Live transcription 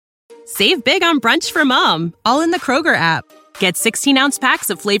Save big on brunch for mom, all in the Kroger app. Get 16-ounce packs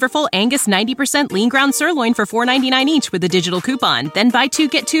of flavorful Angus 90% lean ground sirloin for $4.99 each with a digital coupon. Then buy 2,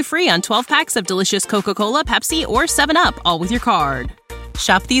 get 2 free on 12 packs of delicious Coca-Cola, Pepsi, or 7-Up, all with your card.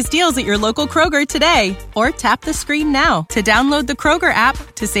 Shop these deals at your local Kroger today, or tap the screen now to download the Kroger app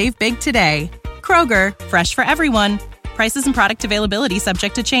to save big today. Kroger, fresh for everyone. Prices and product availability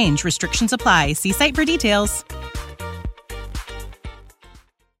subject to change. Restrictions apply. See site for details.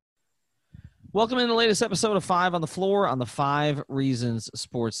 Welcome in the latest episode of 5 on the Floor on the 5 Reasons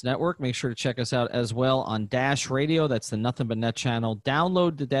Sports Network. Make sure to check us out as well on Dash Radio. That's the Nothing But Net channel.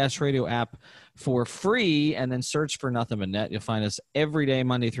 Download the Dash Radio app for free and then search for Nothing But Net. You'll find us every day,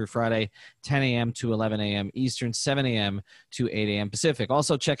 Monday through Friday, 10 a.m. to 11 a.m. Eastern, 7 a.m. to 8 a.m. Pacific.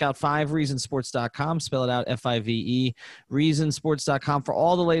 Also, check out 5reasonsports.com. Spell it out, F-I-V-E, reasonsports.com for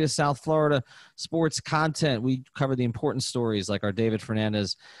all the latest South Florida sports content. We cover the important stories like our David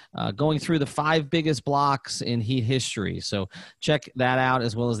Fernandez going through the 5 biggest blocks in Heat history. So check that out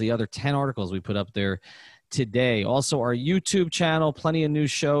as well as the other 10 articles we put up there today. Also, our YouTube channel, plenty of new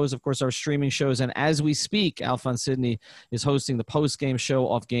shows, of course, our streaming shows. And as we speak, Alphonse Sidney is hosting the post-game show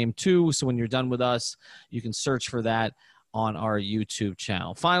off Game 2. So when you're done with us, you can search for that on our YouTube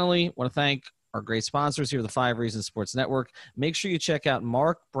channel. Finally, I want to thank our great sponsors here, the 5 Reasons Sports Network. Make sure you check out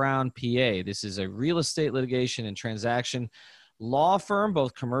Mark Brown, PA. This is a real estate litigation and transaction law firm,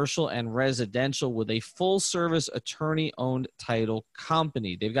 both commercial and residential, with a full-service attorney-owned title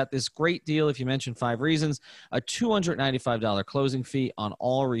company. They've got this great deal, if you mention 5 Reasons, a $295 closing fee on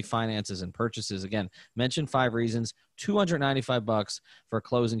all refinances and purchases. Again, mention 5 Reasons, $295 for a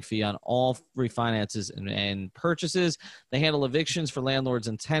closing fee on all refinances and purchases. They handle evictions for landlords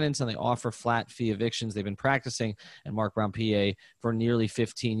and tenants, and they offer flat fee evictions. They've been practicing at Mark Brown, PA for nearly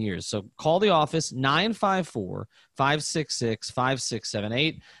 15 years. So call the office,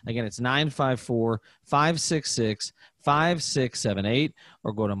 954-566-5678. Again, it's 954-566-5678,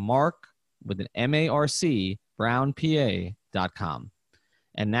 or go to Mark with an M-A-R-C, brownpa.com.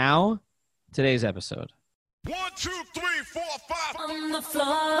 And now, today's episode. 1, 2, 3, 4, 5 on the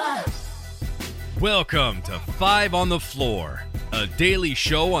floor. Welcome to 5 on the Floor, a daily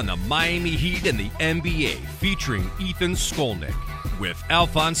show on the Miami Heat and the NBA featuring Ethan Skolnick with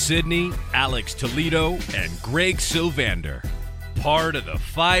Alphonse Sidney, Alex Toledo, and Greg Sylvander. Part of the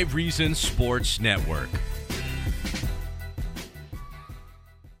 5 Reasons Sports Network.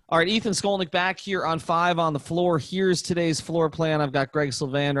 All right, Ethan Skolnick back here on 5 on the Floor. Here's today's floor plan. I've got Greg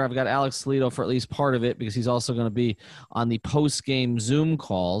Sylvander. I've got Alex Toledo for at least part of it because he's also going to be on the post-game Zoom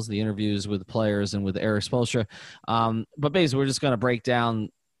calls, the interviews with players and with Erik Spoelstra. But basically, we're just going to break down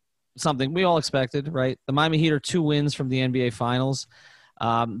something we all expected, right? The Miami Heat are 2 wins from the NBA Finals. We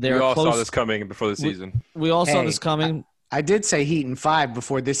all saw this coming before the season. We all saw this coming. I did say Heat in 5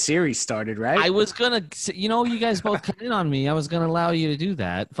 before this series started, right? I was going to – you guys both cut in on me. I was going to allow you to do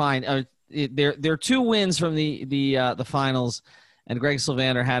that. Fine. They're 2 wins from the finals, and Greg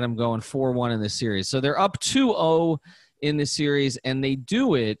Sylvander had them going 4-1 in this series. So they're up 2-0 in this series, and they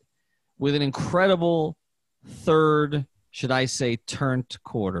do it with an incredible third, should I say, turned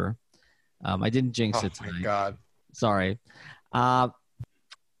quarter. I didn't jinx it tonight. Oh, my God. Sorry.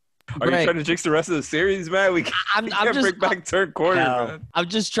 Are you trying to jinx the rest of the series, man? We can't bring back third quarter, man. I'm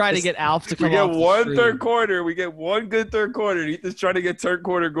just trying to get Alf to come We get off one the stream. third quarter. We get one good third quarter. He's just trying to get third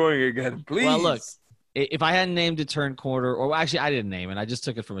quarter going again. Please. Well, look, if I hadn't named it turn quarter, or actually I didn't name it. I just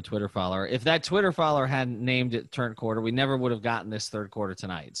took it from a Twitter follower. If that Twitter follower hadn't named it turn quarter, we never would have gotten this third quarter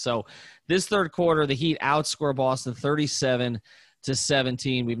tonight. So this third quarter, the Heat outscore Boston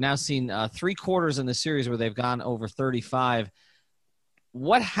 37-17. We've now seen 3 quarters in the series where they've gone over 35.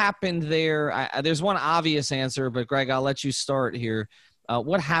 What happened there? There's one obvious answer, but Greg, I'll let you start here.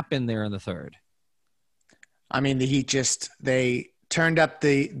 What happened there in the third? I mean, the Heat they turned up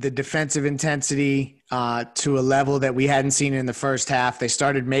the defensive intensity to a level that we hadn't seen in the first half. They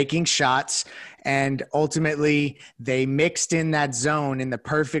started making shots, and ultimately they mixed in that zone in the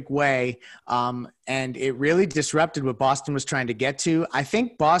perfect way. And it really disrupted what Boston was trying to get to. I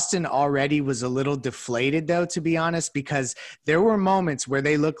think Boston already was a little deflated, though, to be honest, because there were moments where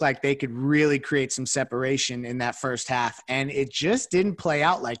they looked like they could really create some separation in that first half. And it just didn't play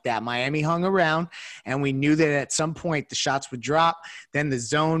out like that. Miami hung around, and we knew that at some point the shots would drop. Then the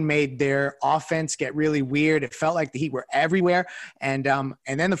zone made their offense get really weird. It felt like the Heat were everywhere. And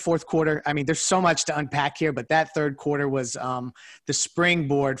then the fourth quarter, I mean, there's so much to unpack here, but that third quarter was the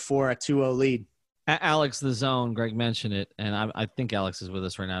springboard for a 2-0 lead. Alex, the zone, Greg mentioned it, and I think Alex is with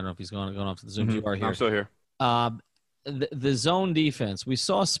us right now. I don't know if he's going off to the Zoom. You are here. I'm still here. the zone defense, we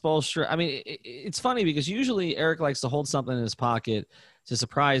saw Spoelstra. I mean, it's funny because usually Eric likes to hold something in his pocket to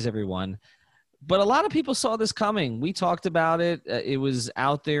surprise everyone. But a lot of people saw this coming. We talked about it. It was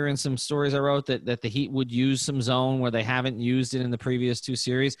out there in some stories I wrote that the Heat would use some zone where they haven't used it in the previous two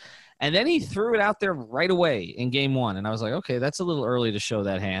series. And then he threw it out there right away in game one. And I was like, okay, that's a little early to show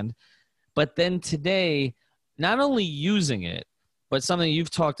that hand. But then today, not only using it, but something you've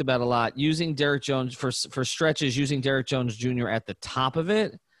talked about a lot, using Derrick Jones for stretches, using Derrick Jones Jr. at the top of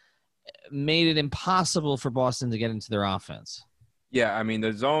it, made it impossible for Boston to get into their offense. Yeah, I mean,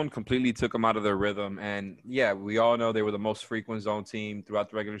 the zone completely took them out of their rhythm. And, yeah, we all know they were the most frequent zone team throughout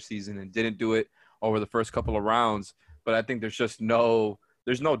the regular season and didn't do it over the first couple of rounds. But I think there's just no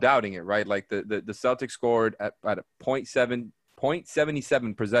doubting it, right? Like the Celtics scored at a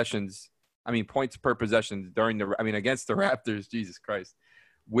 0.77 possessions. I mean, points per possession against the Raptors, Jesus Christ,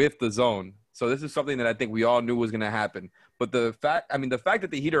 with the zone. So this is something that I think we all knew was going to happen. But the fact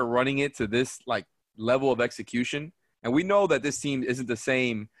that the Heat are running it to this like level of execution, and we know that this team isn't the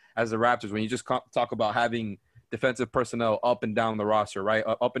same as the Raptors when you just talk about having defensive personnel up and down the roster, right?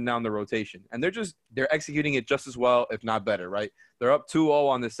 Up and down the rotation. And they're executing it just as well, if not better, right? They're up 2-0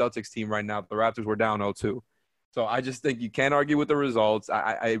 on the Celtics team right now. The Raptors were down 0-2. So I just think you can't argue with the results.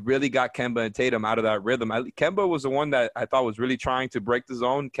 I really got Kemba and Tatum out of that rhythm. Kemba was the one that I thought was really trying to break the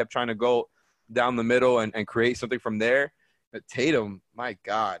zone, kept trying to go down the middle and create something from there. But Tatum, my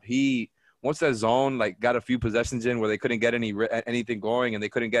God, once that zone got a few possessions in where they couldn't get anything going and they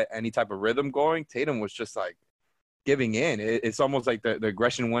couldn't get any type of rhythm going, Tatum was just giving in. It's almost like the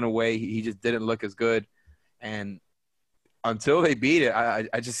aggression went away. He just didn't look as good. And until they beat it,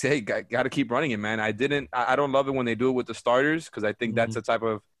 I just say got to keep running it, man. I don't love it when they do it with the starters because I think that's the type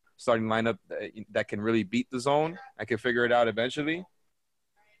of starting lineup that can really beat the zone. I can figure it out eventually.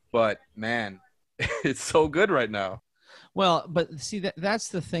 But, man, it's so good right now. Well, but see, that's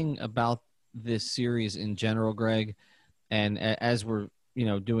the thing about this series in general, Greg. And as we're,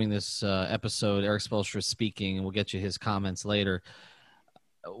 doing this episode, Erik Spoelstra speaking, and we'll get you his comments later.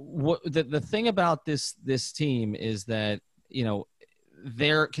 The thing about this team is that,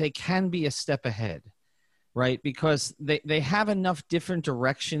 they can be a step ahead, right? Because they have enough different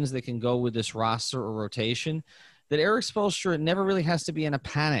directions they can go with this roster or rotation that Erik Spoelstra never really has to be in a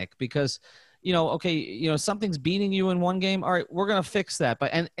panic because – something's beating you in one game. All right, we're going to fix that.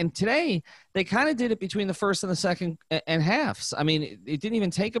 But and today they kind of did it between the first and the second and halves. I mean, it didn't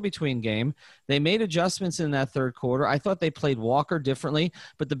even take a between game. They made adjustments in that third quarter. I thought they played Walker differently.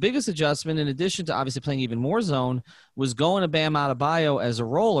 But the biggest adjustment, in addition to obviously playing even more zone, was going to Bam Adebayo as a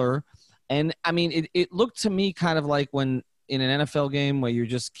roller. And, I mean, it looked to me kind of like when in an NFL game where you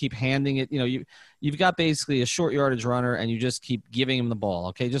just keep handing it, you've got basically a short yardage runner and you just keep giving him the ball,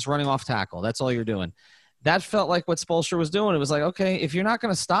 okay, just running off tackle. That's all you're doing. That felt like what Spoelstra was doing. It was like, okay, if you're not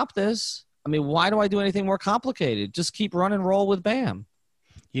going to stop this, I mean, why do I do anything more complicated? Just keep run and roll with Bam.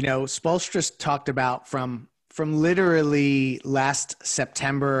 Spoelstra talked about from literally last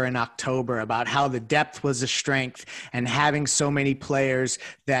September and October about how the depth was a strength and having so many players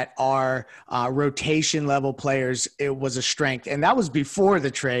that are rotation level players, it was a strength. And that was before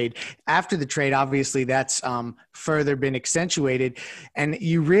the trade. After the trade, obviously that's further been accentuated. And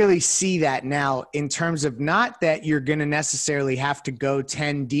you really see that now in terms of not that you're going to necessarily have to go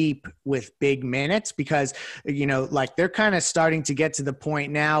 10 deep with big minutes because, they're kind of starting to get to the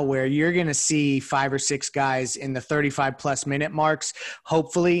point now where you're going to see 5 or 6 guys in the 35-plus minute marks,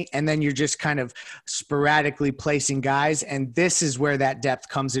 hopefully, and then you're just kind of sporadically placing guys. And this is where that depth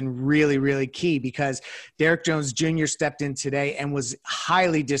comes in really, really key because Derrick Jones Jr. stepped in today and was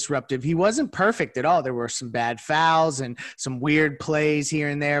highly disruptive. He wasn't perfect at all. There were some bad fouls and some weird plays here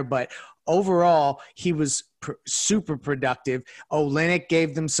and there, but overall, he was super productive. Olynyk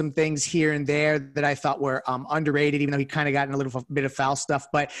gave them some things here and there that I thought were underrated, even though he kind of got in a little bit of foul stuff.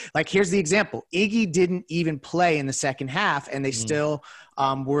 But here's the example. Iggy didn't even play in the second half, and they still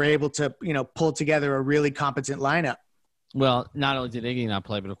were able to, pull together a really competent lineup. Well, not only did Iggy not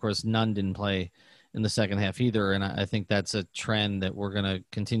play, but of course, Nunn didn't play in the second half either. And I think that's a trend that we're going to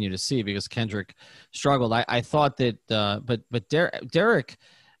continue to see because Kendrick struggled. I thought that, but Derrick,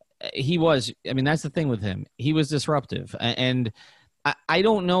 he was, that's the thing with him. He was disruptive. And I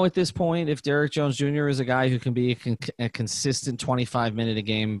don't know at this point if Derrick Jones Jr. is a guy who can be a consistent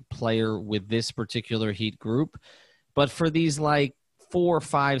 25-minute-a-game player with this particular Heat group. But for these 4,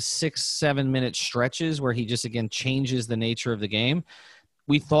 5, 6, 7-minute stretches where he just, again, changes the nature of the game,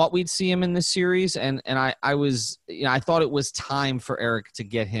 we thought we'd see him in this series. And I thought it was time for Eric to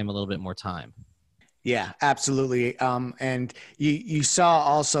get him a little bit more time. Yeah, absolutely. And you saw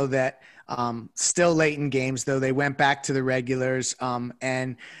also that Still late in games, though. They went back to the regulars.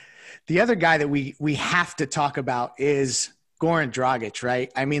 And the other guy that we have to talk about is Goran Dragic,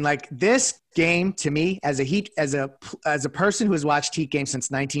 right? I mean, like, this game to me, as a person who has watched Heat games since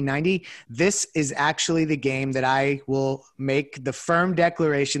 1990, this is actually the game that I will make the firm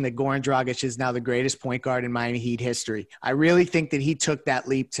declaration that Goran Dragic is now the greatest point guard in Miami Heat history. I really think that he took that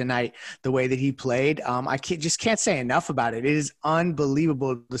leap tonight, the way that he played. I just can't say enough about it. It is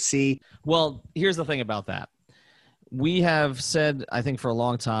unbelievable to see. Well, here's the thing about that. We have said, I think, for a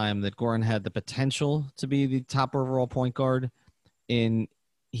long time that Goran had the potential to be the top overall point guard in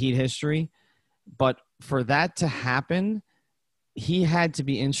Heat history. But for that to happen, he had to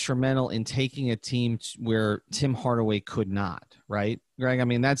be instrumental in taking a team where Tim Hardaway could not, right, Greg? I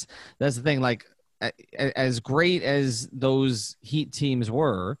mean, that's the thing. Like, as great as those Heat teams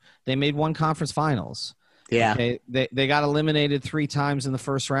were, they made one conference finals. Yeah. Okay? They got eliminated 3 times in the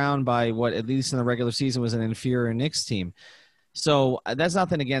first round by what, at least in the regular season, was an inferior Knicks team. So that's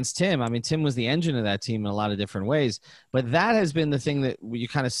nothing against Tim. I mean, Tim was the engine of that team in a lot of different ways. But that has been the thing that you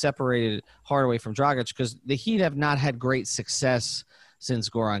kind of separated Hardaway from Dragic, because the Heat have not had great success since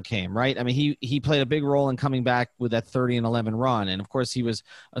Goran came, right? I mean, he played a big role in coming back with that 30-11 run. And, of course, he was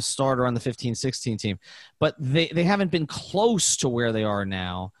a starter on the 15-16 team. But they haven't been close to where they are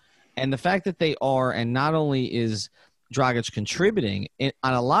now. And the fact that they are, and not only is Dragic contributing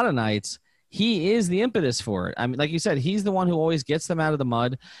on a lot of nights, he is the impetus for it. I mean, like you said, he's the one who always gets them out of the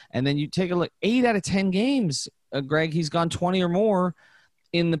mud. And then you take a look, 8 out of 10 games, Greg, he's gone 20 or more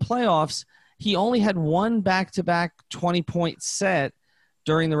in the playoffs. He only had one back-to-back 20-point set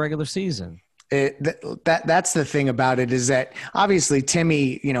during the regular season. That's the thing about it, is that obviously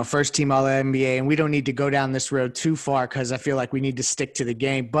Timmy, first team All-NBA, and we don't need to go down this road too far because I feel like we need to stick to the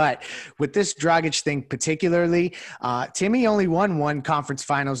game. But with this Dragic thing particularly, Timmy only won one conference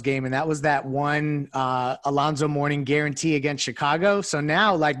finals game, and that was that one Alonzo Mourning guarantee against Chicago. So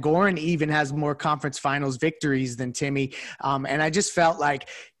now, like, Goran even has more conference finals victories than Timmy. And I just felt like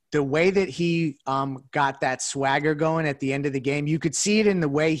the way that he got that swagger going at the end of the game, you could see it in the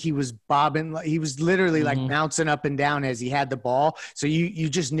way he was bobbing. He was literally like bouncing up and down as he had the ball. So you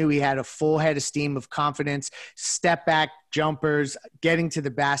just knew he had a full head of steam, of confidence, step back jumpers, getting to the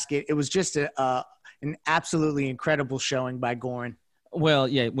basket. It was just an absolutely incredible showing by Goran. Well,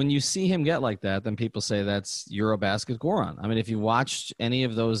 yeah, when you see him get like that, then people say that's Eurobasket Goran. I mean, if you watched any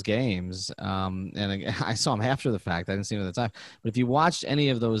of those games, and I saw him after the fact, I didn't see him at the time, but if you watched any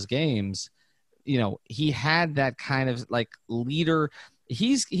of those games, he had that kind of like leader.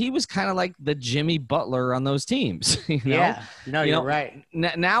 He was kind of like the Jimmy Butler on those teams. Yeah, no, you're right.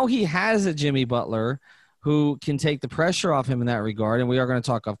 Now he has a Jimmy Butler who can take the pressure off him in that regard, and we are going to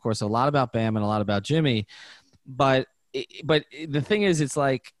talk, of course, a lot about Bam and a lot about Jimmy, but the thing is, it's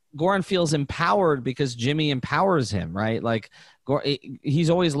like Goran feels empowered because Jimmy empowers him, right? Like he's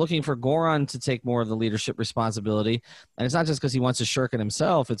always looking for Goran to take more of the leadership responsibility. And it's not just because he wants to shirk it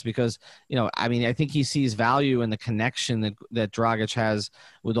himself. It's because, I think he sees value in the connection that Dragic has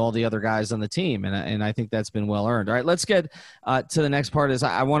with all the other guys on the team. And I think that's been well earned. All right, let's get to the next part. Is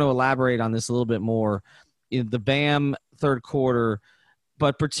I want to elaborate on this a little bit more. The Bam third quarter,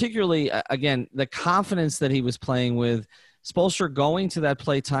 but particularly, again, the confidence that he was playing with, Spoelstra going to that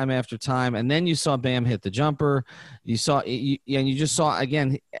play time after time, and then you saw Bam hit the jumper. You just saw,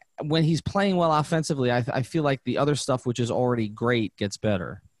 again, when he's playing well offensively, I feel like the other stuff, which is already great, gets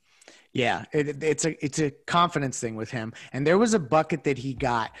better. Yeah, it's a confidence thing with him. And there was a bucket that he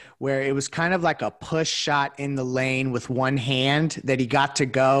got where it was kind of like a push shot in the lane with one hand that he got to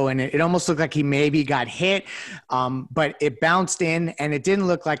go. And it almost looked like he maybe got hit, but it bounced in, and it didn't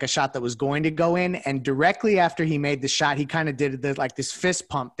look like a shot that was going to go in. And directly after he made the shot, he kind of did this fist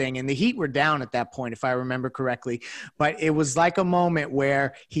pump thing. And the Heat were down at that point, if I remember correctly. But it was like a moment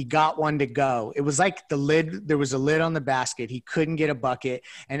where he got one to go. It was like there was a lid on the basket. He couldn't get a bucket,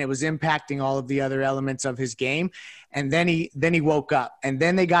 and it was impacting all of the other elements of his game. And then he woke up, and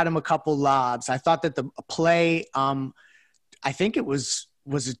then they got him a couple lobs. I thought that the play, I think it was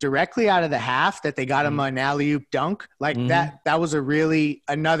it directly out of the half that they got him an alley-oop dunk like that was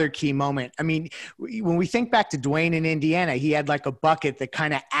another key moment. I mean, when we think back to Dwayne in Indiana, he had like a bucket that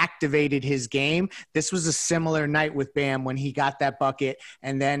kind of activated his game. This was a similar night with Bam when he got that bucket,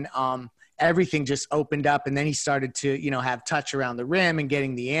 and then everything just opened up, and then he started to, have touch around the rim and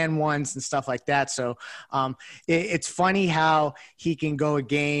getting the and ones and stuff like that. So it's funny how he can go a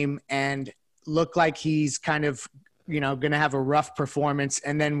game and look like he's kind of, going to have a rough performance.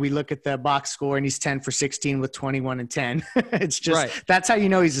 And then we look at the box score and he's 10 for 16 with 21 and 10. It's just, That's how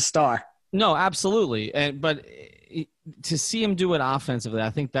he's a star. No, absolutely. But to see him do it offensively, I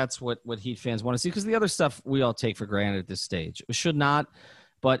think that's what Heat fans want to see, because the other stuff we all take for granted at this stage. It should not.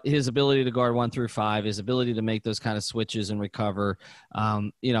 But his ability to guard 1 through 5, his ability to make those kind of switches and recover,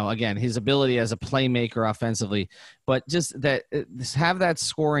 again, his ability as a playmaker offensively, but just have that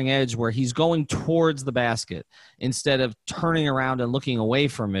scoring edge where he's going towards the basket instead of turning around and looking away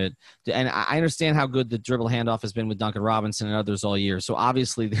from it. And I understand how good the dribble handoff has been with Duncan Robinson and others all year. So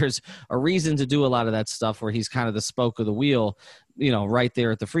obviously there's a reason to do a lot of that stuff where he's kind of the spoke of the wheel, right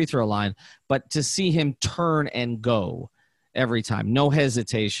there at the free throw line. But to see him turn and go every time, no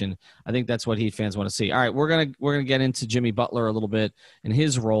hesitation, I think that's what Heat fans want to see. All right, we're gonna get into Jimmy Butler a little bit and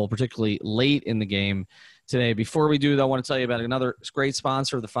his role, particularly late in the game today. Before we do, though, I want to tell you about another great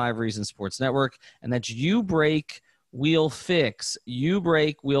sponsor of the 5 Reasons Sports Network, and that's U-Break Wheel Fix.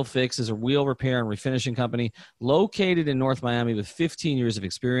 U-Break Wheel Fix is a wheel repair and refinishing company located in North Miami with 15 years of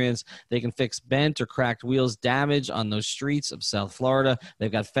experience. They can fix bent or cracked wheels damaged on those streets of South Florida. They've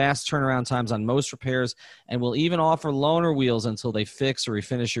got fast turnaround times on most repairs and will even offer loaner wheels until they fix or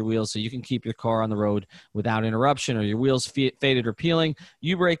refinish your wheels so you can keep your car on the road without interruption or your wheels faded or peeling.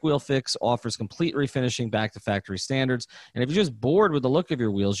 U-Break Wheel Fix offers complete refinishing back to factory standards. And if you're just bored with the look of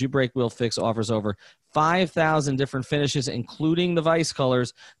your wheels, U-Break Wheel Fix offers over 5,000 different finishes, including the Vice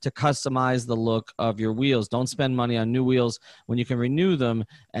colors, to customize the look of your wheels. Don't spend money on new wheels when you can renew them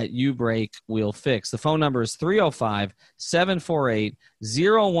at U-Break Wheel Fix. The phone number is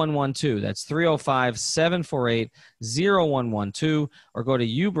 305-748-0112. That's 305-748-0112, or go to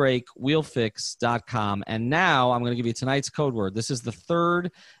ubreakwheelfix.com. And now I'm going to give you tonight's code word. This is the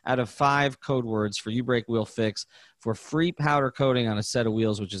 3rd out of 5 code words for U-Break Wheel Fix for free powder coating on a set of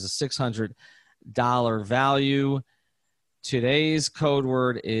wheels, which is a $600 value. Today's code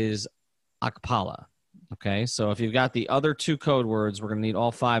word is Akpala. Okay, so if you've got the other 2 code words, we're going to need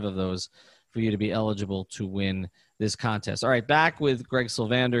all 5 of those for you to be eligible to win this contest. All right, back with Greg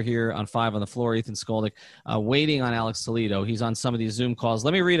Sylvander here on 5 on the Floor. Ethan Skolnick waiting on Alex Toledo. He's on some of these Zoom calls.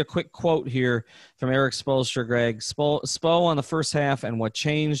 Let me read a quick quote here from Eric Spoelstra, Greg. Spo on the first half and what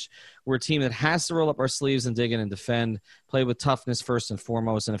changed. We're a team that has to roll up our sleeves and dig in and defend, play with toughness first and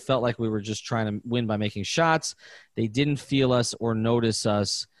foremost, and it felt like we were just trying to win by making shots. They didn't feel us or notice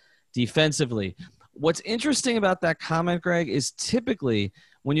us defensively. What's interesting about that comment, Greg, is typically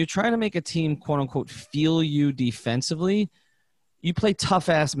when you're trying to make a team, quote-unquote, feel you defensively, you play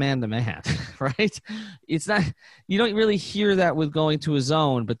tough-ass man-to-man, right? It's not – you don't really hear that with going to a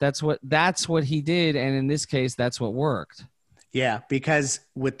zone, but that's what he did, and in this case, that's what worked. Yeah, because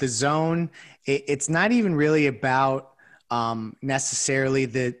with the zone, it's not even really about necessarily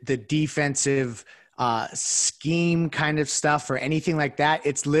the defensive scheme kind of stuff or anything like that.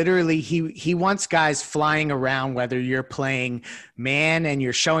 It's literally he wants guys flying around, whether you're playing man and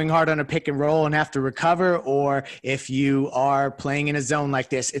you're showing hard on a pick and roll and have to recover, or if you are playing in a zone like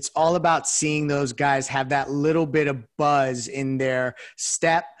this. It's all about seeing those guys have that little bit of buzz in their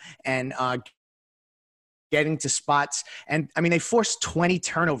step and getting to spots. And I mean, they forced 20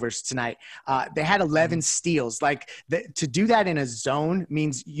 turnovers tonight. They had 11 steals. Like to do that in a zone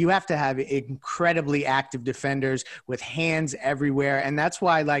means you have to have incredibly active defenders with hands everywhere. And that's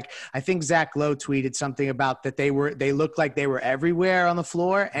why, like, I think Zach Lowe tweeted something about that. They looked like they were everywhere on the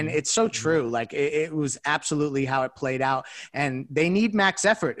floor. And it's so true. Like it was absolutely how it played out, and they need max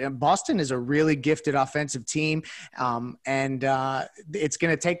effort. And Boston is a really gifted offensive team. And it's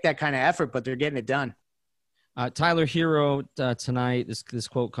going to take that kind of effort, but they're getting it done. Tyler Hero tonight, this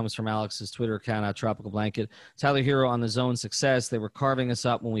quote comes from Alex's Twitter account, Tropical Blanket. Tyler Hero on the zone success. They were carving us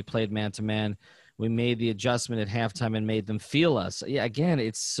up when we played man-to-man. We made the adjustment at halftime and made them feel us. Yeah, again,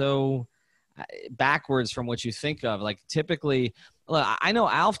 it's so backwards from what you think of. Like typically, look, I know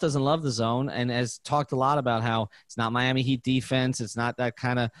Alf doesn't love the zone and has talked a lot about how it's not Miami Heat defense. It's not that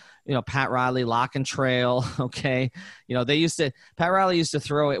kind of, Pat Riley lock and trail. Okay. Pat Riley used to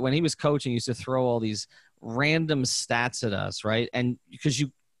throw it when he was coaching, used to throw all these random stats at us, right? And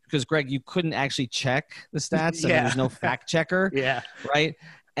because Greg, you couldn't actually check the stats. Yeah. There was no fact checker. Yeah. Right.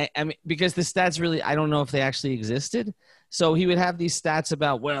 I mean, because the stats really, I don't know if they actually existed. So he would have these stats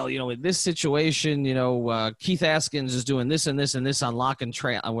about, well, in this situation, Keith Askins is doing this and this and this on lock and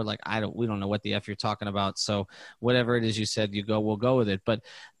trail. And we're like, we don't know what the F you're talking about. So whatever it is you said, we'll go with it. But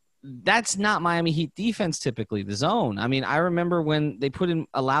that's not Miami Heat defense, typically the zone. I mean, I remember when they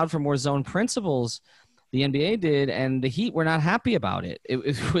allowed for more zone principles, the NBA did, and the Heat were not happy about it.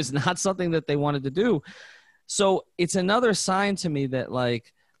 It was not something that they wanted to do. So it's another sign to me that,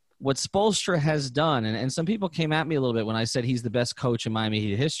 like, what Spoelstra has done, and some people came at me a little bit when I said he's the best coach in Miami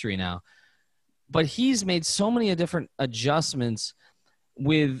Heat history now, but he's made so many different adjustments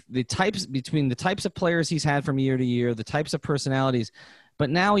with the types of players he's had from year to year, the types of personalities, but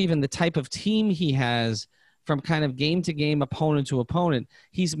now even the type of team he has from kind of game to game, opponent to opponent,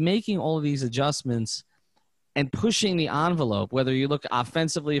 he's making all of these adjustments and pushing the envelope. Whether you look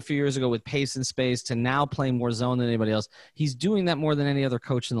offensively a few years ago with pace and space to now playing more zone than anybody else, he's doing that more than any other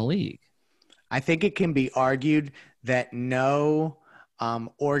coach in the league. I think it can be argued that no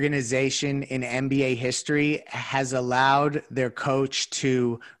organization in NBA history has allowed their coach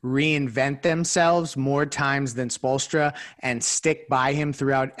to reinvent themselves more times than Spoelstra and stick by him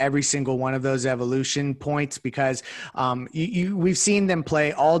throughout every single one of those evolution points, because we've seen them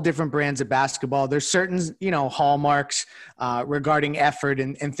play all different brands of basketball. There's certain, hallmarks regarding effort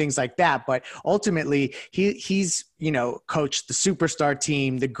and things like that. But ultimately he's coached the superstar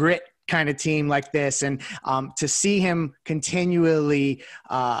team, the grit kind of team like this, and to see him continually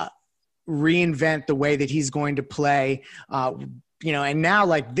reinvent the way that he's going to play, and now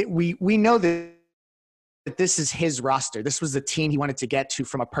we know that this is his roster. This was the team he wanted to get to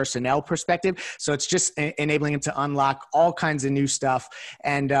from a personnel perspective. So it's just enabling him to unlock all kinds of new stuff.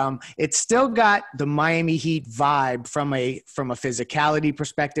 And it's still got the Miami Heat vibe from a physicality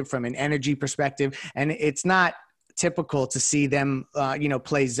perspective, from an energy perspective. And it's not typical to see them,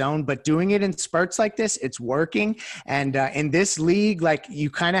 play zone, but doing it in spurts like this, it's working. And in this league, you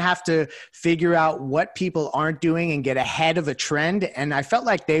kind of have to figure out what people aren't doing and get ahead of a trend. And I felt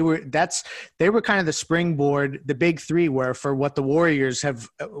like they were kind of the springboard, the big three were for what the Warriors have,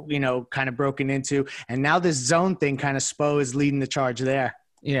 kind of broken into. And now this zone thing kind of Spo is leading the charge there.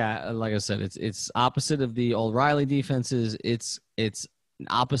 Yeah. Like I said, it's opposite of the old Riley defenses. It's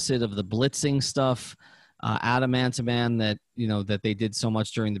opposite of the blitzing stuff. Out of man-to-man that they did so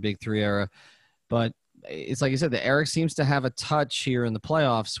much during the Big Three era. But it's like you said, the Eric seems to have a touch here in the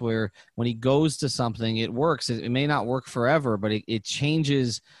playoffs where when he goes to something, it works. It may not work forever, but it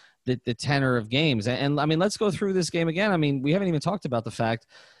changes the tenor of games. And I mean, let's go through this game again. I mean, we haven't even talked about the fact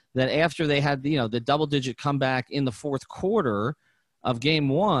that after they had, the double-digit comeback in the fourth quarter of game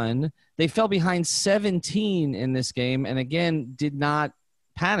one, they fell behind 17 in this game and, again, did not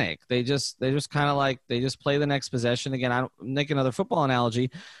panic. They just kind of they just play the next possession. Again, I don't make another football analogy.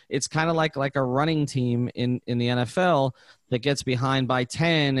 It's kind of like a running team in the NFL that gets behind by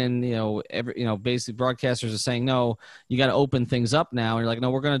 10 and, basically broadcasters are saying, no, you got to open things up now. And you're like,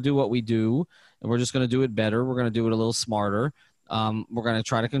 no, we're going to do what we do and we're just going to do it better. We're going to do it a little smarter. We're going to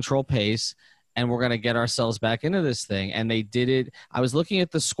try to control pace and we're going to get ourselves back into this thing. And they did it. I was looking at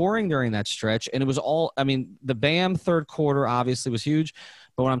the scoring during that stretch and it was the Bam third quarter obviously was huge.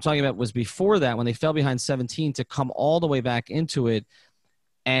 But what I'm talking about was before that, when they fell behind 17 to come all the way back into it.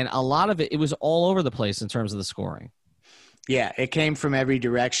 And a lot of it was all over the place in terms of the scoring. Yeah, it came from every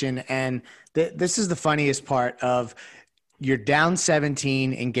direction. And this is the funniest part of you're down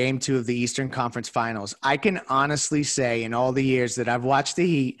 17 in game 2 of the Eastern Conference Finals. I can honestly say in all the years that I've watched the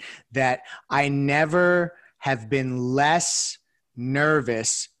Heat that I never have been less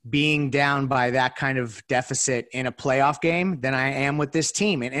nervous being down by that kind of deficit in a playoff game than I am with this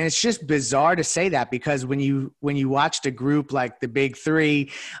team. And it's just bizarre to say that because when you watched a group like the Big Three,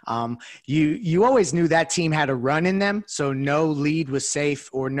 you always knew that team had a run in them. So no lead was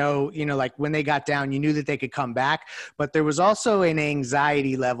safe or no, when they got down, you knew that they could come back. But there was also an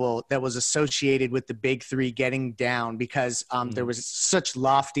anxiety level that was associated with the Big Three getting down because there was such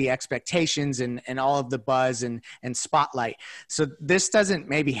lofty expectations and all of the buzz and spotlight. So this doesn't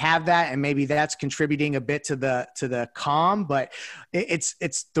maybe have that, and maybe that's contributing a bit to the calm, but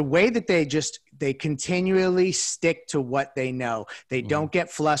it's the way that they continually stick to what they know. They don't get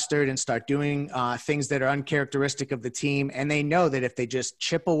flustered and start doing things that are uncharacteristic of the team, and they know that if they just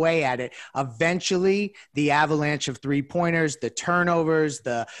chip away at it, eventually the avalanche of three-pointers, the turnovers,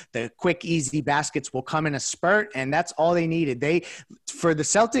 the quick easy baskets will come in a spurt, and that's all they needed. For the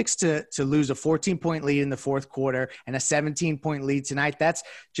Celtics to lose a 14-point lead in the fourth quarter and a 17-point lead tonight, that's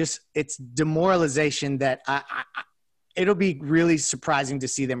it's demoralization that it'll be really surprising to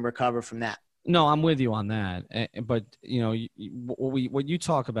see them recover from that. No, I'm with you on that. But, what you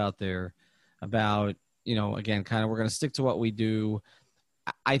talk about there about, again, kind of we're going to stick to what we do.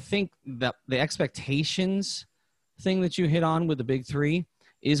 I think that the expectations thing that you hit on with the Big Three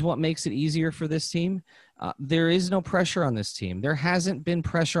is what makes it easier for this team. There is no pressure on this team. There hasn't been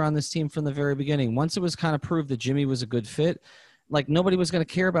pressure on this team from the very beginning. Once it was kind of proved that Jimmy was a good fit, nobody was going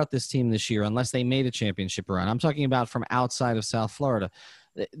to care about this team this year unless they made a championship run. I'm talking about from outside of South Florida.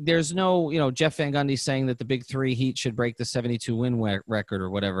 There's no, Jeff Van Gundy saying that the Big Three Heat should break the 72-win record or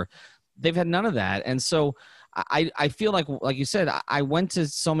whatever. They've had none of that. And so I feel like you said, I went to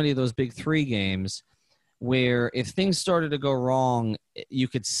so many of those Big Three games where if things started to go wrong, you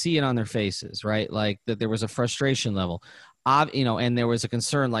could see it on their faces, right? Like that there was a frustration level, and there was a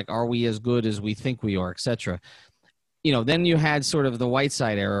concern like, are we as good as we think we are, et cetera. Then you had sort of the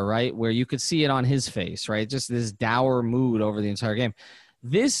Whiteside era, right, where you could see it on his face, right? Just this dour mood over the entire game.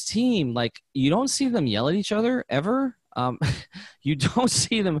 This team, like, you don't see them yell at each other ever. You don't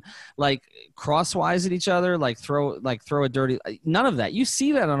see them like crosswise at each other, like throw a dirty, none of that. You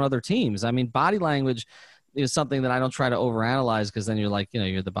see that on other teams. I mean, body language is something that I don't try to overanalyze, because then you're like,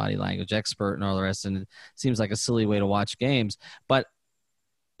 you're the body language expert and all the rest, and it seems like a silly way to watch games. But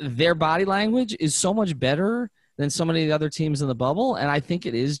their body language is so much better than so many of the other teams in the bubble, and I think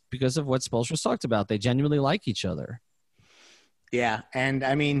it is because of what Spoelstra's talked about. They genuinely like each other. Yeah, and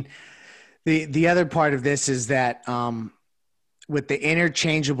I mean, the other part of this is that with the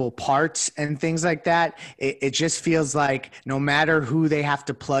interchangeable parts and things like that, it just feels like no matter who they have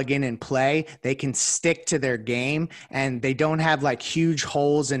to plug in and play, they can stick to their game, and they don't have like huge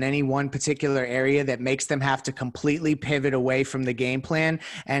holes in any one particular area that makes them have to completely pivot away from the game plan.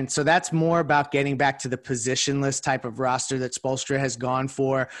 And so that's more about getting back to the positionless type of roster that Spoelstra has gone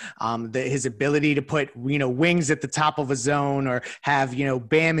for. His ability to put, wings at the top of a zone, or have,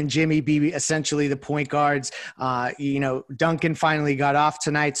 Bam and Jimmy be essentially the point guards. Duncan finally got off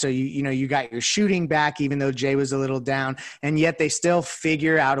tonight, so you got your shooting back, even though Jay was a little down, and yet they still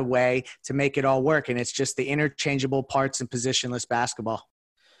figure out a way to make it all work. And it's just the interchangeable parts and positionless basketball.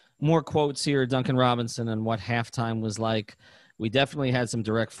 More quotes here, Duncan Robinson, and what halftime was like. We definitely had some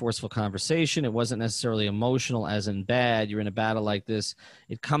direct, forceful conversation. It wasn't necessarily emotional as in bad. You're in a battle like this.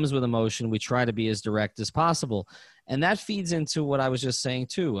 It comes with emotion. We try to be as direct as possible. And that feeds into what I was just saying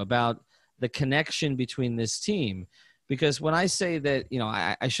too, about the connection between this team. Because when I say that,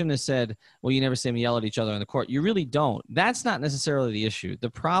 I shouldn't have said, well, you never see them yell at each other on the court. You really don't. That's not necessarily the issue. The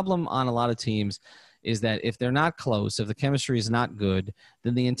problem on a lot of teams is that if they're not close, if the chemistry is not good,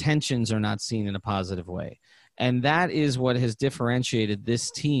 then the intentions are not seen in a positive way. And that is what has differentiated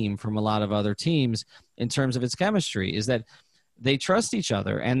this team from a lot of other teams in terms of its chemistry, is that they trust each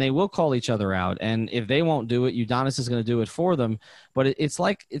other and they will call each other out. And if they won't do it, Udonis is going to do it for them. But it's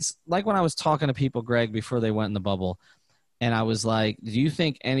like when I was talking to people, Greg, before they went in the bubble, and I was like, do you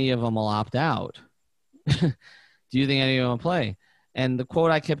think any of them will opt out? Do you think any of them will play? And the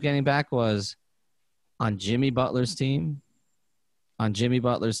quote I kept getting back was, on Jimmy Butler's team, and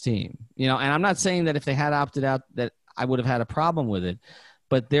I'm not saying that if they had opted out that I would have had a problem with it,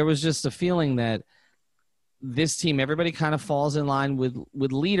 but there was just a feeling that this team, everybody kind of falls in line with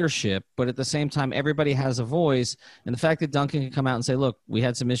leadership, but at the same time, everybody has a voice. And the fact that Duncan can come out and say, look, we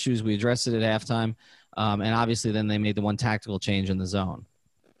had some issues, we addressed it at halftime. And obviously then they made the one tactical change in the zone.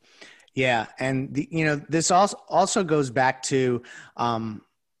 Yeah. And this also goes back to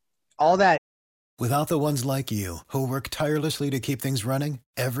all that. Without the ones like you who work tirelessly to keep things running,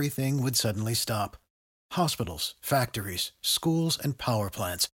 everything would suddenly stop. Hospitals, factories, schools, and power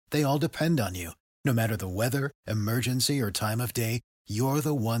plants, they all depend on you. No matter the weather, emergency, or time of day, you're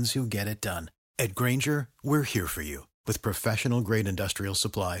the ones who get it done. At Grainger, we're here for you with professional-grade industrial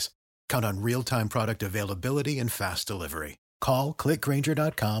supplies. Count on real-time product availability and fast delivery. Call, click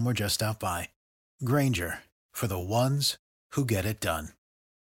Grainger.com, or just stop by. Grainger, for the ones who get it done.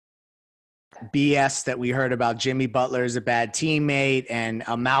 BS that we heard about Jimmy Butler as a bad teammate and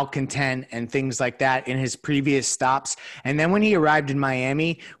a malcontent and things like that in his previous stops. And then when he arrived in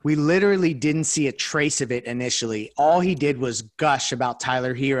Miami, we literally didn't see a trace of it initially. All he did was gush about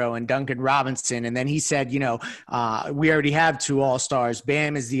Tyler Hero and Duncan Robinson. And then he said, we already have 2 all-stars.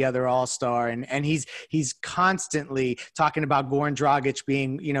 Bam is the other all-star. And he's constantly talking about Goran Dragic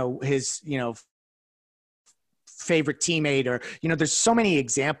being, his, favorite teammate, or there's so many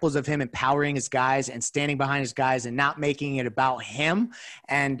examples of him empowering his guys and standing behind his guys and not making it about him.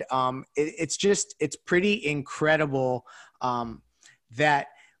 And it's pretty incredible that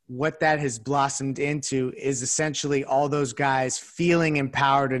what that has blossomed into is essentially all those guys feeling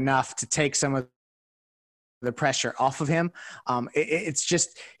empowered enough to take some of the pressure off of him.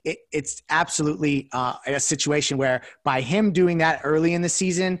 It's absolutely a situation where by him doing that early in the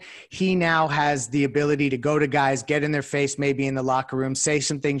season, he now has the ability to go to guys, get in their face, maybe in the locker room, say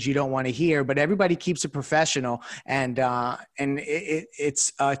some things you don't want to hear, but everybody keeps it professional. And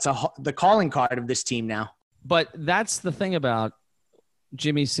it's the calling card of this team now. But that's the thing about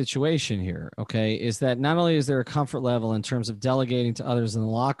Jimmy's situation here, okay, is that not only is there a comfort level in terms of delegating to others in the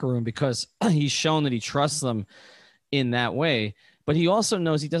locker room because he's shown that he trusts them in that way, but he also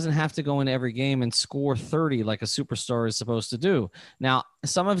knows he doesn't have to go into every game and score 30 like a superstar is supposed to do. Now,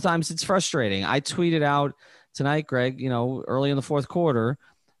 sometimes it's frustrating. I tweeted out tonight, Greg, early in the fourth quarter,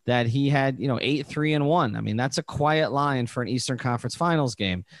 that he had, 8-3-1. I mean, that's a quiet line for an Eastern Conference Finals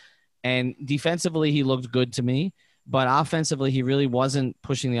game. And defensively, he looked good to me. But offensively, he really wasn't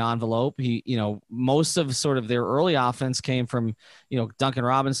pushing the envelope. He, most of sort of their early offense came from, Duncan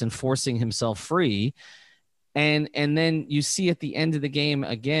Robinson forcing himself free. And then you see at the end of the game,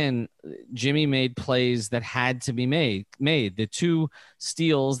 again, Jimmy made plays that had to be made. The 2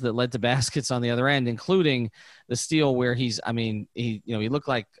 steals that led to baskets on the other end, including the steal where he looked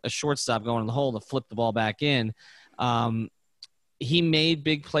like a shortstop going in the hole to flip the ball back in. He made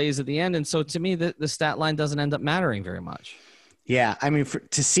big plays at the end. And so to me, the stat line doesn't end up mattering very much. Yeah, I mean,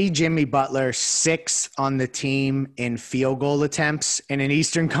 to see Jimmy Butler 6th on the team in field goal attempts in an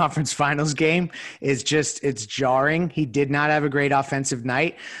Eastern Conference Finals game is it's jarring. He did not have a great offensive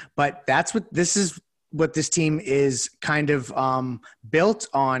night, but this is what this team is kind of built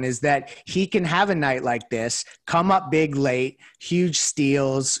on, is that he can have a night like this, come up big late, huge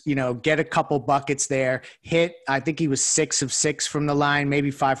steals, get a couple buckets there, hit. I think he was 6 of 6 from the line, maybe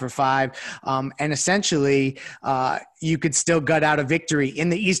 5 for 5. And essentially you could still gut out a victory in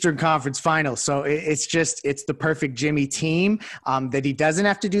the Eastern Conference Finals. So it's the perfect Jimmy team, that he doesn't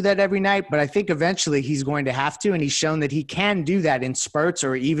have to do that every night, but I think eventually he's going to have to, and he's shown that he can do that in spurts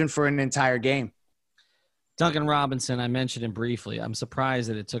or even for an entire game. Duncan Robinson, I mentioned him briefly. I'm surprised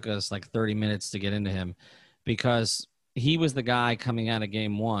that it took us like 30 minutes to get into him, because he was the guy coming out of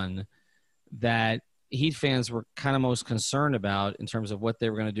game 1 that Heat fans were kind of most concerned about in terms of what they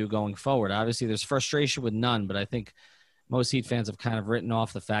were going to do going forward. Obviously, there's frustration with none, but I think most Heat fans have kind of written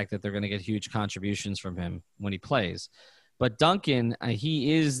off the fact that they're going to get huge contributions from him when he plays. But Duncan,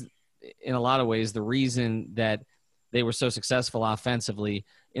 he is, in a lot of ways, the reason that they were so successful offensively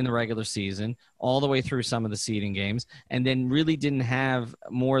in the regular season, all the way through some of the seeding games, and then really didn't have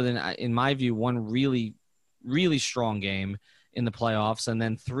more than, in my view, one really, really strong game in the playoffs, and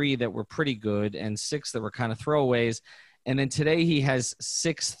then 3 that were pretty good and 6 that were kind of throwaways. And then today he has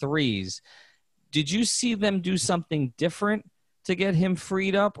 6 threes. Did you see them do something different to get him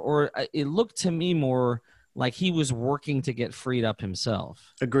freed up? Or it looked to me more like he was working to get freed up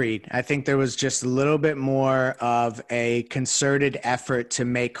himself. Agreed. I think there was just a little bit more of a concerted effort to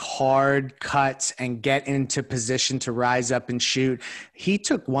make hard cuts and get into position to rise up and shoot. He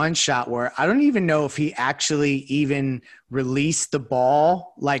took one shot where I don't even know if he actually even released the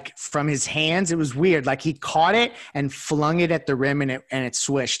ball like from his hands. It was weird. Like he caught it and flung it at the rim and it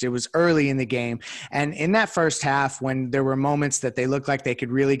swished. It was early in the game. And in that first half, when there were moments that they looked like they could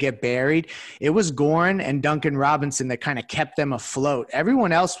really get buried, it was Goran and Duncan Robinson that kind of kept them afloat.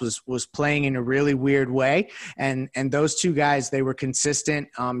 Everyone else was playing in a really weird way. And those 2 guys, they were consistent.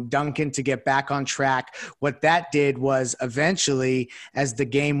 Duncan to get back on track. What that did was eventually, as the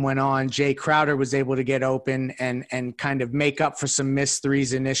game went on, Jay Crowder was able to get open and kind of make up for some missed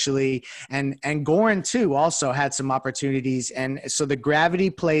threes initially. And Goran too also had some opportunities. And so the gravity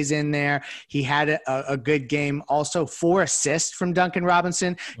plays in there. He had a good game. Also 4 assists from Duncan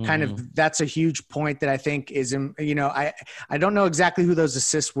Robinson. Kind of, that's a huge point that I think is, I don't know exactly who those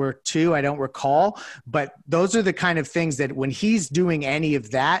assists were to. I don't recall, but those are the kind of things that when he's doing any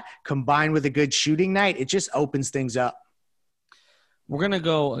of that combined with a good shooting night, it just opens things up. We're going to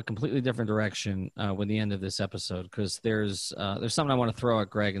go a completely different direction with the end of this episode, because there's something I want to throw at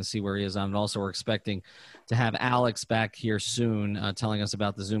Greg and see where he is on. And also we're expecting to have Alex back here soon telling us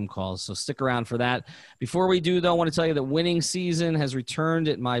about the Zoom calls. So stick around for that. Before we do, though, I want to tell you that winning season has returned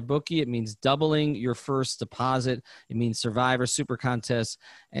at MyBookie. It means doubling your first deposit. It means Survivor, Super Contests,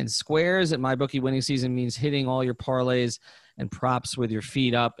 and Squares. At MyBookie, winning season means hitting all your parlays and props with your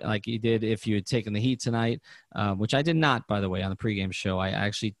feet up like you did if you had taken the Heat tonight, which I did not, by the way, on the pregame show. I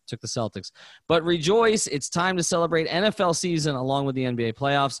actually took the Celtics. But rejoice, it's time to celebrate NFL season along with the NBA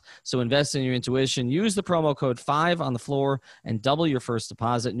playoffs. So invest in your intuition. Use the promo code 5 on the floor and double your first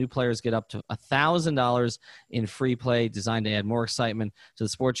deposit. New players get up to $1,000 in free play, designed to add more excitement to the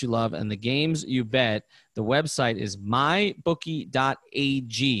sports you love and the games you bet. The website is mybookie.ag.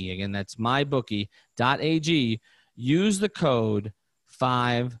 Again, that's mybookie.ag. Use the code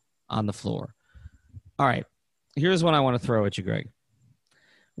 5 on the floor. All right. Here's what I want to throw at you, Greg.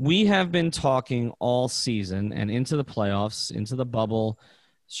 We have been talking all season and into the playoffs, into the bubble,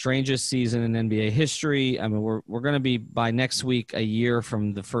 strangest season in NBA history. I mean, we're going to be by next week a year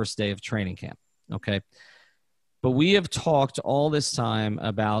from the first day of training camp. Okay. But we have talked all this time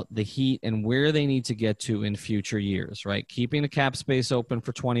about the Heat and where they need to get to in future years, right? Keeping the cap space open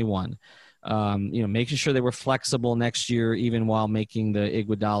for 21. Making sure they were flexible next year, even while making the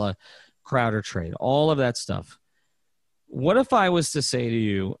Iguodala Crowder trade, all of that stuff. What if I was to say to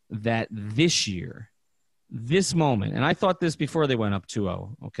you that this year this moment, and I thought this before they went up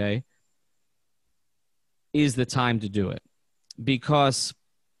 2-0, okay, is the time to do it. Because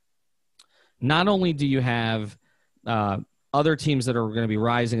not only do you have other teams that are going to be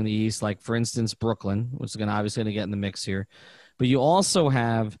rising in the East, like, for instance, Brooklyn, which is obviously going to get in the mix here, but you also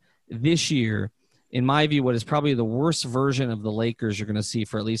have this year, in my view, what is probably the worst version of the Lakers you're going to see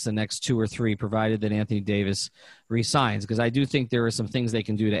for at least the next 2 or 3, provided that Anthony Davis resigns, because I do think there are some things they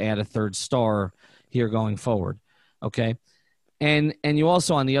can do to add a third star here going forward, okay? And you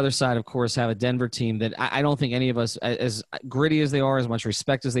also, on the other side, of course, have a Denver team that I don't think any of us, as gritty as they are, as much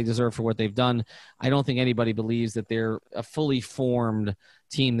respect as they deserve for what they've done, I don't think anybody believes that they're a fully formed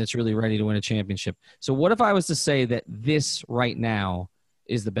team that's really ready to win a championship. So what if I was to say that this right now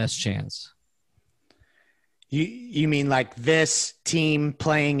is the best chance? You mean like this team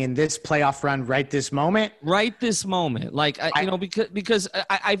playing in this playoff run right this moment? Right this moment. Like, because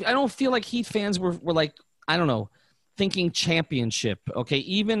I don't feel like Heat fans were like, I don't know, thinking championship, okay?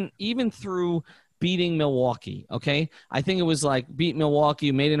 Even through beating Milwaukee, okay? I think it was like beat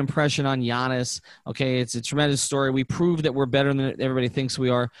Milwaukee, made an impression on Giannis, okay? It's a tremendous story. We proved that we're better than everybody thinks we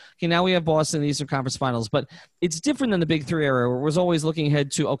are. Okay, now we have Boston in the Eastern Conference Finals, but it's different than the Big Three era where it was always looking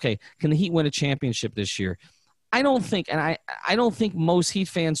ahead to, okay, can the Heat win a championship this year? I don't think, and I don't think most Heat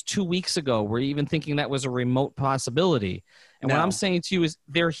fans 2 weeks ago were even thinking that was a remote possibility. And what I'm saying to you is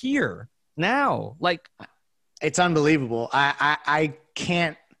they're here now. Like, it's unbelievable. I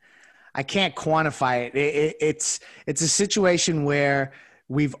can't quantify it. It's a situation where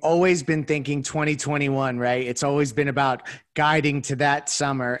we've always been thinking 2021, right? It's always been about guiding to that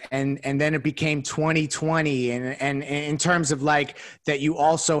summer. And then it became 2020. And in terms of like that, you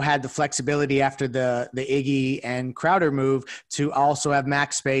also had the flexibility after the Iggy and Crowder move to also have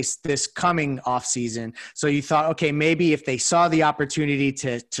max space this coming off season. So you thought, okay, maybe if they saw the opportunity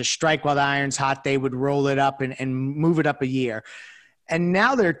to strike while the iron's hot, they would roll it up and move it up a year. And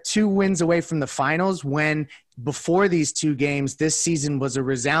now they're 2 wins away from the finals when before these 2 games, this season was a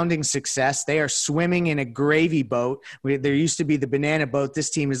resounding success. They are swimming in a gravy boat. There used to be the banana boat. This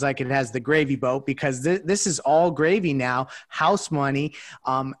team is like it has the gravy boat because this is all gravy now, house money.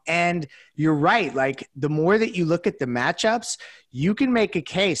 And you're right. Like the more that you look at the matchups, you can make a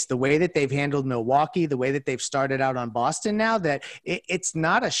case the way that they've handled Milwaukee, the way that they've started out on Boston now, that it's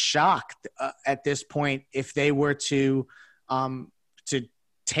not a shock at this point if they were to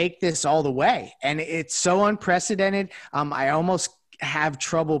take this all the way. And it's so unprecedented. I almost have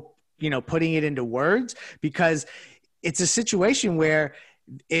trouble, putting it into words because it's a situation where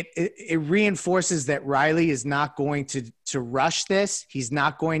it reinforces that Riley is not going to rush this. He's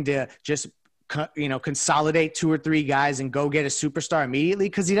not going to just, consolidate 2 or 3 guys and go get a superstar immediately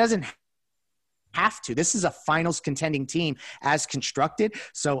because he doesn't have to. This is a finals contending team as constructed.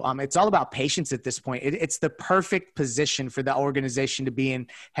 So it's all about patience at this point. It's the perfect position for the organization to be in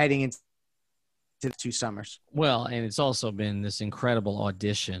heading into the 2 summers. Well, and it's also been this incredible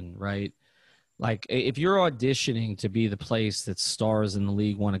audition, right? Like if you're auditioning to be the place that stars in the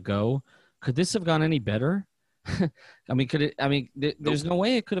league want to go, could this have gone any better? I mean, there's no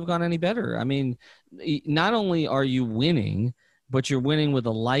way it could have gone any better. I mean, not only are you winning, but you're winning with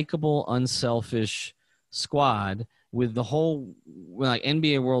a likable, unselfish squad with the whole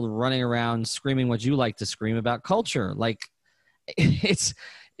NBA world running around screaming what you like to scream about culture. Like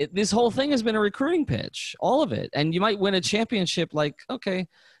this whole thing has been a recruiting pitch, all of it. And you might win a championship. Like, okay,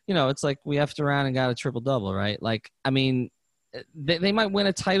 it's like we effed around and got a triple double, right? Like, I mean, they might win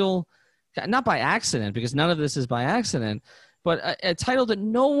a title, not by accident, because none of this is by accident, but a title that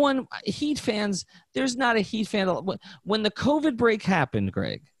no one – Heat fans – there's not a Heat fan – when the COVID break happened,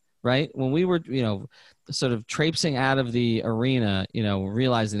 Greg, right, when we were, sort of traipsing out of the arena,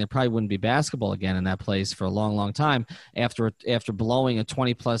 realizing there probably wouldn't be basketball again in that place for a long, long time after blowing a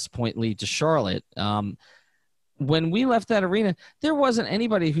 20-plus point lead to Charlotte. When we left that arena, there wasn't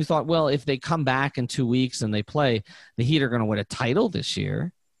anybody who thought, well, if they come back in 2 weeks and they play, the Heat are going to win a title this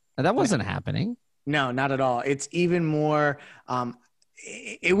year. And that wasn't happening. No, not at all. It's even more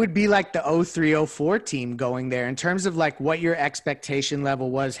it would be like the 03-04 team going there in terms of like what your expectation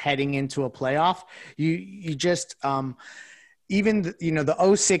level was heading into a playoff. You just even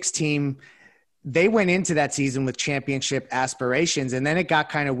the 06 team, they went into that season with championship aspirations, and then it got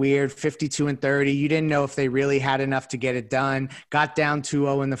kind of weird, 52-30. You didn't know if they really had enough to get it done, got down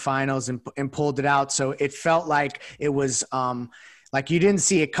 2-0 in the finals and pulled it out. So it felt like it was like you didn't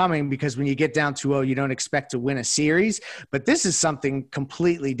see it coming because when you get down 2-0, you don't expect to win a series. But this is something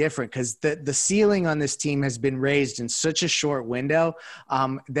completely different because the ceiling on this team has been raised in such a short window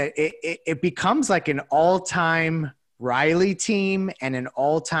that it becomes like an all-time Riley team and an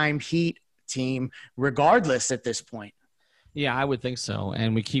all-time Heat team regardless at this point. Yeah, I would think so.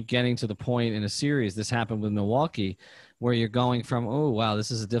 And we keep getting to the point in a series. This happened with Milwaukee, where you're going from, oh, wow,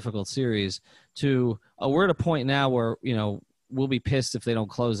 this is a difficult series, to, oh, we're at a point now where, we'll be pissed if they don't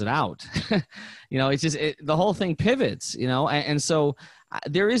close it out. It's just the whole thing pivots, and so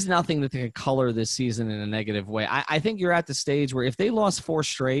there is nothing that can color this season in a negative way. I think you're at the stage where if they lost 4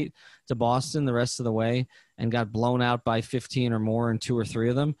 straight to Boston the rest of the way and got blown out by 15 or more in 2 or 3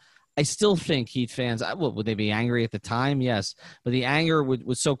 of them, I still think Heat fans, would they be angry at the time? Yes. But the anger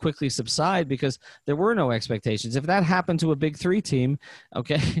would so quickly subside because there were no expectations. If that happened to a big 3 team,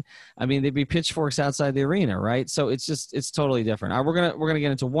 okay, I mean, they'd be pitchforks outside the arena, right? So it's totally different. All right, we're gonna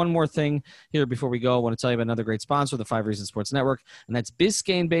get into one more thing here before we go. I want to tell you about another great sponsor, the 5 Reasons Sports Network, and that's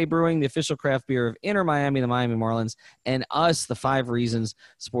Biscayne Bay Brewing, the official craft beer of Inter Miami, the Miami Marlins, and us, the 5 Reasons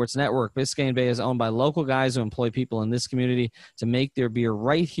Sports Network. Biscayne Bay is owned by local guys who employ people in this community to make their beer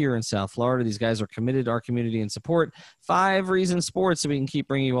right here in South Florida. These guys are committed to our community and support 5 Reasons Sports, so we can keep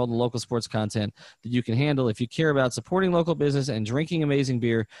bringing you all the local sports content that you can handle. If you care about supporting local business and drinking amazing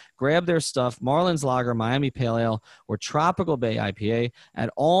beer, grab their stuff, Marlins Lager, Miami Pale Ale, or Tropical Bay IPA at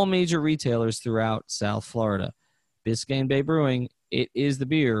all major retailers throughout South Florida. Biscayne Bay Brewing, it is the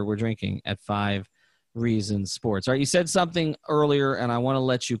beer we're drinking at 5 Reasons Sports. All right, you said something earlier, and I want to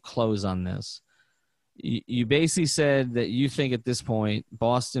let you close on this. You basically said that you think at this point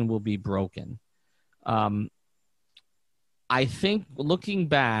Boston will be broken. I think looking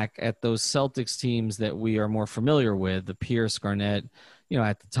back at those Celtics teams that we are more familiar with, the Pierce, Garnett,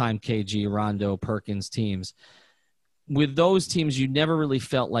 at the time KG, Rondo, Perkins teams, with those teams you never really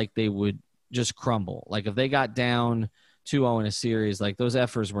felt like they would just crumble. Like if they got down 2-0 in a series, like those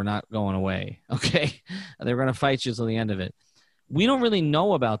efforts were not going away, okay? They were going to fight you till the end of it. We don't really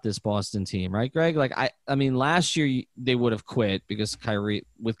know about this Boston team, right, Greg? Like, I mean, last year they would have quit because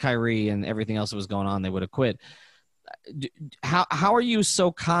Kyrie and everything else that was going on, they would have quit. How are you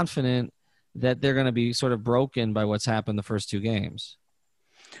so confident that they're going to be sort of broken by what's happened the first 2 games?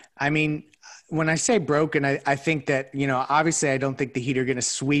 I mean, when I say broken, I think that, obviously I don't think the Heat are going to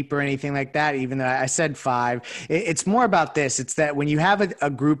sweep or anything like that, even though I said 5. It's more about this. It's that when you have a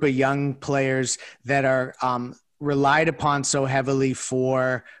group of young players that are relied upon so heavily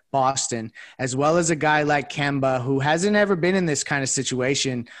for Boston, as well as a guy like Kemba, who hasn't ever been in this kind of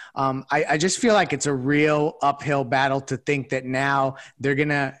situation. I just feel like it's a real uphill battle to think that now they're going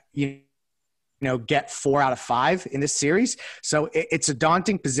to, get 4 out of 5 in this series. So it's a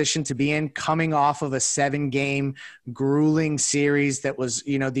daunting position to be in, coming off of a 7-game grueling series that was,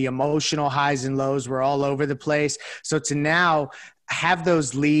 the emotional highs and lows were all over the place. So to now have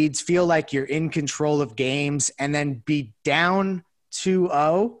those leads, feel like you're in control of games, and then be down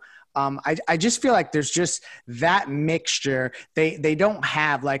 2-0. I just feel like there's just that mixture. They don't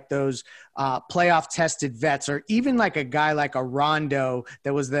have like those playoff tested vets, or even like a guy like a Rondo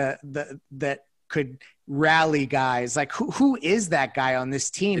that was that could rally guys. Like who is that guy on this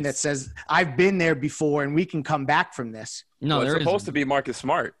team that says I've been there before and we can come back from this? No, it's supposed to be Marcus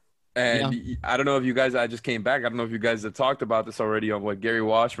Smart. And yeah. I don't know if you guys – I just came back. I don't know if you guys have talked about this already on what Gary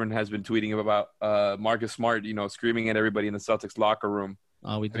Washburn has been tweeting about Marcus Smart, screaming at everybody in the Celtics locker room.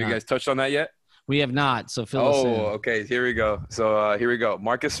 Have you guys touched on that yet? We have not, so fill us in. Oh, okay. Here we go. So here we go.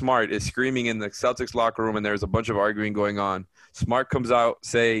 Marcus Smart is screaming in the Celtics locker room, and there's a bunch of arguing going on. Smart comes out,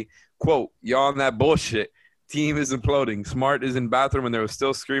 say, quote, "Y'all on that bullshit. Team is imploding." Smart is in bathroom, and there was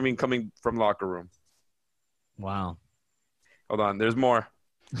still screaming coming from locker room. Wow. Hold on. There's more.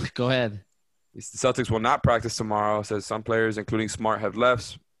 Go ahead. The Celtics will not practice tomorrow, says some players, including Smart, have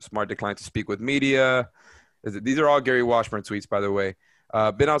left. Smart declined to speak with media. These are all Gary Washburn tweets, by the way.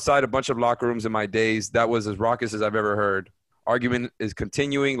 Been outside a bunch of locker rooms in my days. That was as raucous as I've ever heard. Argument is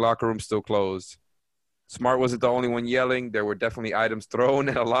continuing. Locker room still closed. Smart wasn't the only one yelling. There were definitely items thrown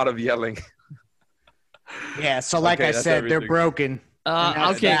and a lot of yelling. Yeah, so like I said, they're broken.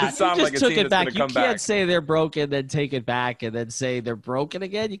 Okay, you just took it back. You can't say they're broken, then take it back, and then say they're broken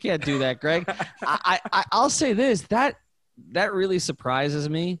again. You can't do that, Greg. I'll say this. That really surprises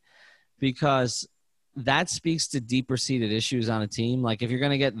me, because that speaks to deeper-seated issues on a team. Like, if you're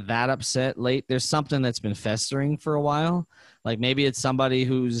going to get that upset late, there's something that's been festering for a while. Like, maybe it's somebody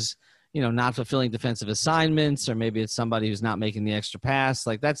who's, not fulfilling defensive assignments, or maybe it's somebody who's not making the extra pass.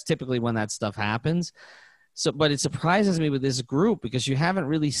 Like, that's typically when that stuff happens. So, but it surprises me with this group, because you haven't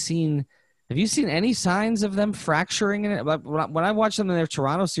really seen – have you seen any signs of them fracturing in it? When I watched them in their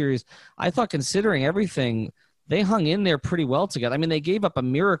Toronto series, I thought, considering everything, they hung in there pretty well together. I mean, they gave up a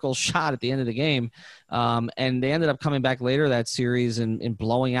miracle shot at the end of the game, and they ended up coming back later that series and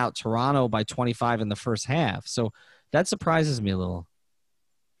blowing out Toronto by 25 in the first half. So that surprises me a little.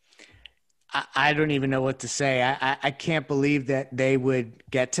 I don't even know what to say. I can't believe that they would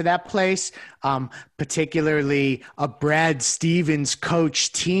get to that place, particularly a Brad Stevens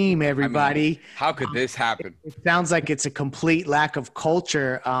coach team, everybody. I mean, how could this happen? It sounds like it's a complete lack of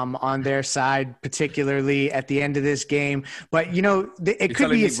culture on their side, particularly at the end of this game. But, you know, it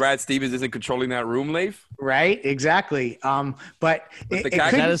could be – Brad Stevens isn't controlling that room, Leif? Right, exactly. But is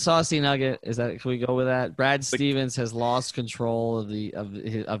that a saucy nugget? Is that, can we go with that? Brad Stevens has lost control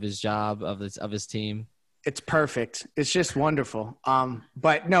of his job, of his team. It's perfect. It's just wonderful.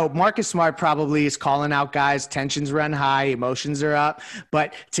 But no, Marcus Smart probably is calling out guys. Tensions run high, emotions are up.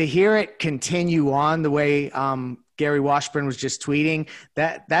 But to hear it continue on the way Gary Washburn was just tweeting,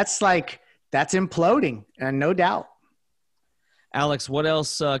 that's imploding, and no doubt. Alex, what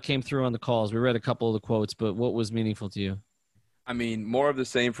else came through on the calls? We read a couple of the quotes, but what was meaningful to you? I mean, more of the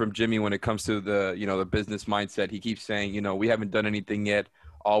same from Jimmy when it comes to the business mindset. He keeps saying, we haven't done anything yet.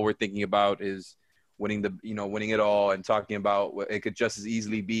 All we're thinking about is winning it all, and talking about it could just as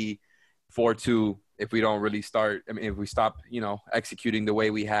easily be 4-2 if we don't really start. I mean, if we stop, executing the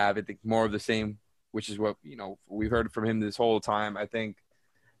way we have. I think more of the same, which is what, we've heard from him this whole time. I think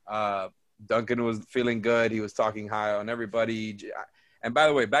Duncan was feeling good. He was talking high on everybody. And by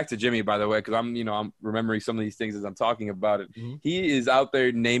the way, back to Jimmy, because I'm remembering some of these things as I'm talking about it. Mm-hmm. He is out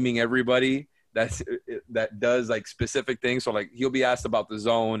there naming everybody that does like specific things. So like he'll be asked about the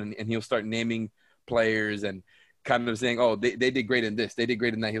zone and he'll start naming players and kind of saying, oh, they did great in this, they did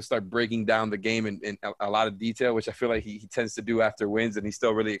great in that. He'll start breaking down the game in a lot of detail, which I feel like he tends to do after wins, and he's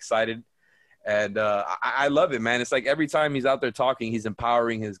still really excited. And I love it, man. It's like every time he's out there talking, he's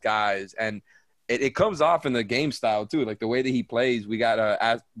empowering his guys. And it comes off in the game style, too. Like the way that he plays. We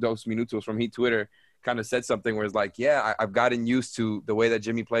got Dos Minutos from Heat Twitter kind of said something where it's like, yeah, I've gotten used to the way that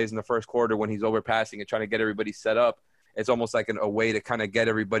Jimmy plays in the first quarter when he's overpassing and trying to get everybody set up. It's almost like a way to kind of get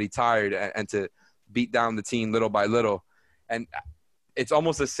everybody tired and to beat down the team little by little. And it's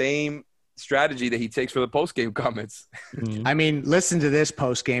almost the same strategy that he takes for the post-game comments. Mm-hmm. I mean, listen to this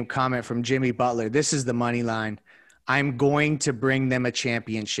post-game comment from Jimmy Butler. This is the money line. I'm going to bring them a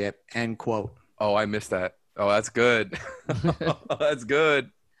championship, end quote. Oh, I missed that. Oh, that's good. That's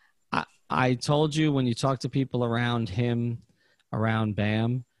good. I told you when you talk to people around him, around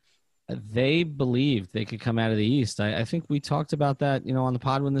Bam, they believed they could come out of the East. I think we talked about that, on the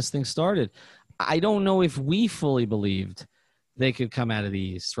pod when this thing started. I don't know if we fully believed they could come out of the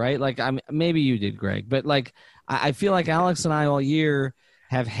East, right? Like, maybe you did, Greg, but like, I feel like Alex and I all year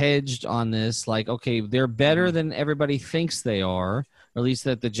have hedged on this. Like, okay, they're better than everybody thinks they are, or at least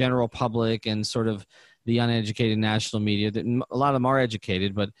that the general public and sort of the uneducated national media, that a lot of them are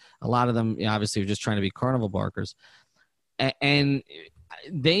educated, but a lot of them obviously are just trying to be carnival barkers. And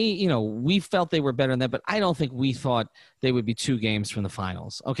they, we felt they were better than that, but I don't think we thought they would be 2 games from the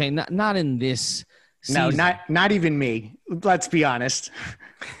finals. Okay. Not in this season. No, not even me. Let's be honest.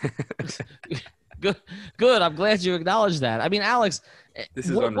 Good. I'm glad you acknowledged that. I mean, Alex, this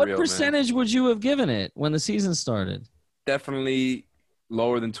is unreal, what percentage would you have given it when the season started? Definitely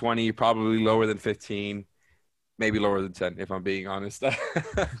lower than 20, probably lower than 15. Maybe lower than 10, if I'm being honest.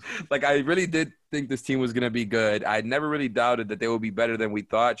 Like, I really did think this team was going to be good. I never really doubted that they would be better than we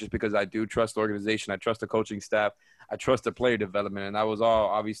thought, just because I do trust the organization. I trust the coaching staff. I trust the player development. And that was all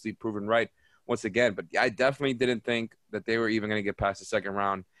obviously proven right once again. But I definitely didn't think that they were even going to get past the second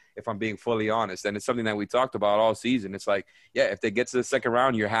round, if I'm being fully honest. And it's something that we talked about all season. It's like, yeah, if they get to the second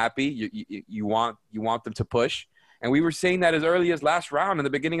round, you're happy. You want them to push. And we were saying that as early as last round in the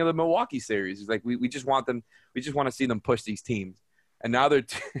beginning of the Milwaukee series. It's like we just want them. We just want to see them push these teams. And now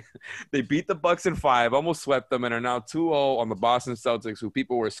they beat the Bucks in 5, almost swept them, and are now 2-0 on the Boston Celtics, who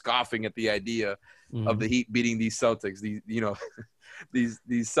people were scoffing at the idea of the Heat beating these Celtics. These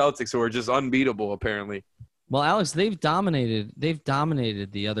Celtics who are just unbeatable apparently. Well, Alex, they've dominated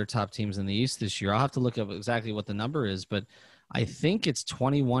the other top teams in the East this year. I'll have to look up exactly what the number is, but I think it's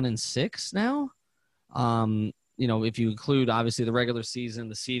 21-6 now. If you include obviously the regular season,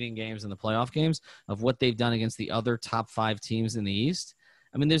 the seeding games, and the playoff games, of what they've done against the other top 5 teams in the East.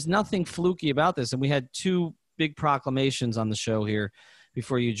 I mean, there's nothing fluky about this. And we had 2 big proclamations on the show here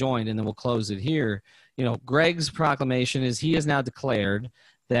before you joined, and then we'll close it here. Greg's proclamation is he has now declared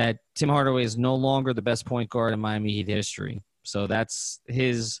that Tim Hardaway is no longer the best point guard in Miami Heat history. So that's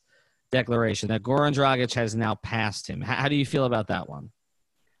his declaration, that Goran Dragic has now passed him. How do you feel about that one?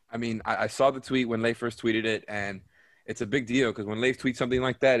 I mean, I saw the tweet when Leif first tweeted it, and it's a big deal because when Leif tweets something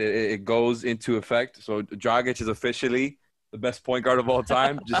like that, it goes into effect. So Dragic is officially the best point guard of all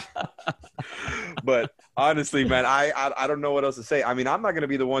time. But honestly, man, I don't know what else to say. I mean, I'm not going to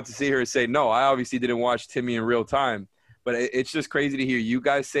be the one to sit here and say, no, I obviously didn't watch Timmy in real time. But it's just crazy to hear you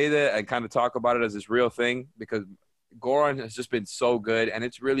guys say that and kind of talk about it as this real thing, because Goran has just been so good, and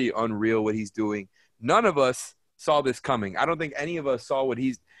it's really unreal what he's doing. None of us saw this coming. I don't think any of us saw what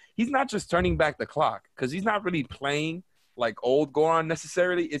he's not just turning back the clock, because he's not really playing like old Goran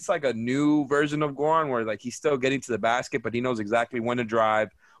necessarily. It's like a new version of Goran where like he's still getting to the basket, but he knows exactly when to drive,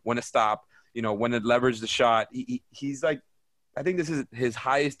 when to stop, when to leverage the shot. He's like, I think this is his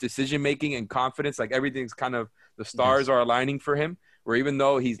highest decision-making and confidence. Like everything's kind of, the stars are aligning for him, where even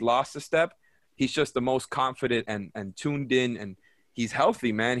though he's lost a step, he's just the most confident and tuned in, and he's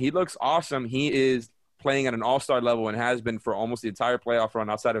healthy, man. He looks awesome. He is playing at an all-star level and has been for almost the entire playoff run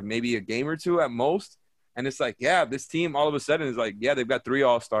outside of maybe a game or two at most. And it's like, yeah, this team all of a sudden is like, yeah, they've got 3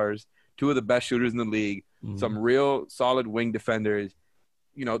 all-stars, 2 of the best shooters in the league, some real solid wing defenders,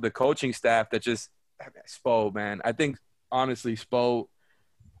 the coaching staff that just – Spo, man. I think, honestly, Spo,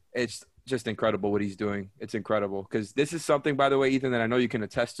 it's just incredible what he's doing. It's incredible, because this is something, by the way, Ethan, that I know you can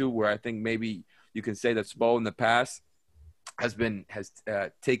attest to, where I think maybe you can say that Spo in the past has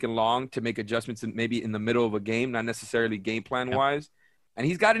taken long to make adjustments maybe in the middle of a game, not necessarily game plan wise. And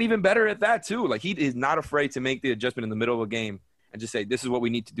he's gotten even better at that too. Like, he is not afraid to make the adjustment in the middle of a game and just say, this is what we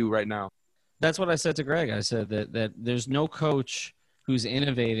need to do right now. That's what I said to Greg. I said that there's no coach who's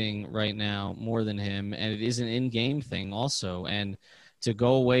innovating right now more than him, and it is an in-game thing also. And to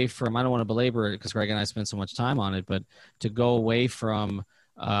go away from, I don't want to belabor it because Greg and I spent so much time on it, but to go away from,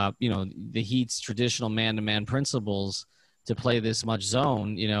 the Heat's traditional man-to-man principles to play this much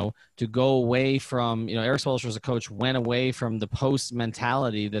zone, to go away from, Erik Spoelstra as a coach went away from the post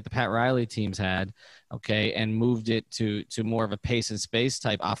mentality that the Pat Riley teams had, okay, and moved it to more of a pace and space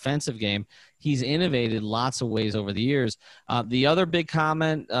type offensive game. He's innovated lots of ways over the years. The other big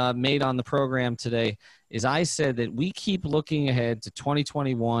comment made on the program today is I said that we keep looking ahead to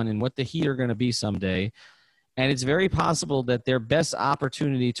 2021 and what the Heat are going to be someday, and it's very possible that their best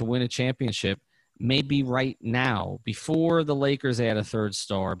opportunity to win a championship maybe right now, before the Lakers add a third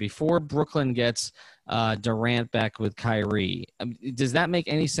star, before Brooklyn gets Durant back with Kyrie. Does that make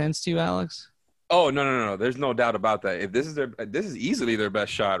any sense to you, Alex? Oh, no. There's no doubt about that. If this is easily their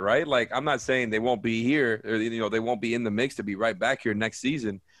best shot, right? Like, I'm not saying they won't be here, or, they won't be in the mix to be right back here next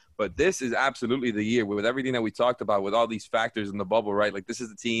season, but this is absolutely the year with everything that we talked about, with all these factors in the bubble, right? Like, this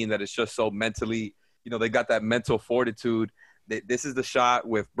is a team that is just so mentally, they got that mental fortitude. This is the shot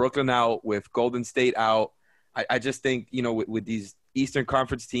with Brooklyn out, with Golden State out. I just think, with these Eastern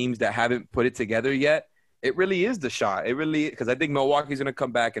Conference teams that haven't put it together yet, it really is the shot. It really, because I think Milwaukee's going to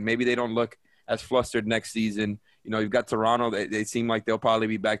come back and maybe they don't look as flustered next season. You've got Toronto. They seem like they'll probably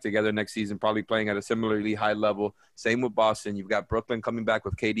be back together next season, probably playing at a similarly high level. Same with Boston. You've got Brooklyn coming back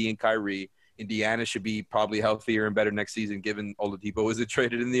with KD and Kyrie. Indiana should be probably healthier and better next season, given Oladipo wasn't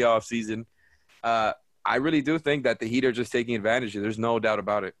traded in the offseason. I really do think that the Heat are just taking advantage. There's no doubt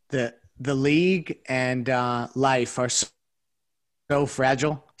about it. The league and life are so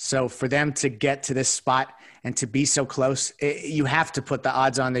fragile. So for them to get to this spot and to be so close, you have to put the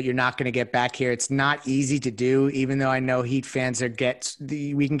odds on that you're not going to get back here. It's not easy to do, even though I know Heat fans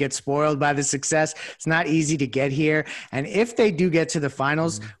we can get spoiled by the success. It's not easy to get here. And if they do get to the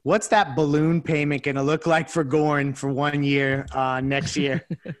finals, what's that balloon payment going to look like for Goran for 1 year next year?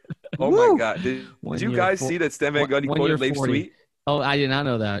 Oh, my God. Did you guys see that Stan Van Gundy quoted Leif's tweet? Oh, I did not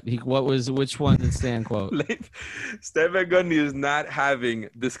know that. Which one did Stan quote? Stan Van Gundy is not having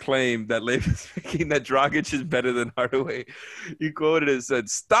this claim that Leif is making that Dragic is better than Hardaway. He quoted and said,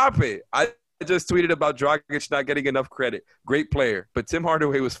 "Stop it. I just tweeted about Dragic not getting enough credit. Great player. But Tim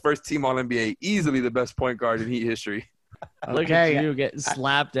Hardaway was first team All-NBA, easily the best point guard in Heat history." Look at you getting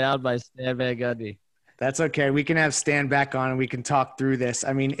slapped out by Stan Van Gundy. That's okay. We can have Stan back on and we can talk through this.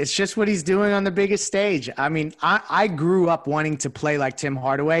 I mean, it's just what he's doing on the biggest stage. I mean, I grew up wanting to play like Tim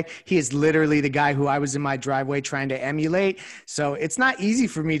Hardaway. He is literally the guy who I was in my driveway trying to emulate. So it's not easy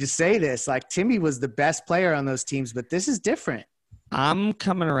for me to say this. Like, Timmy was the best player on those teams, but this is different. I'm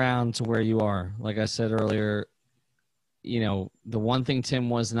coming around to where you are. Like I said earlier, the one thing Tim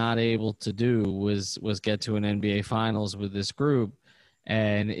was not able to do was get to an NBA Finals with this group.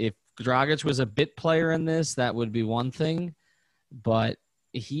 And if Dragic was a bit player in this, that would be one thing, but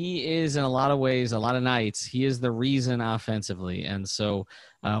he is in a lot of ways, a lot of nights, he is the reason offensively. And so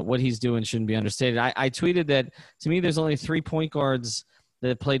what he's doing shouldn't be understated. I tweeted that to me, there's only 3 point guards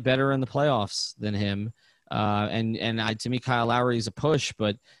that played better in the playoffs than him. To me, Kyle Lowry is a push,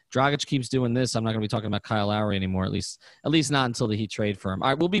 but Dragic keeps doing this. I'm not going to be talking about Kyle Lowry anymore, at least not until the Heat trade for him. All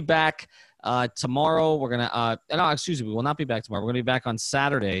right, we'll be back Tomorrow, we're going to we will not be back tomorrow. We're going to be back on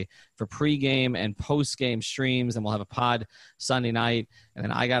Saturday for pregame and postgame streams, and we'll have a pod Sunday night. And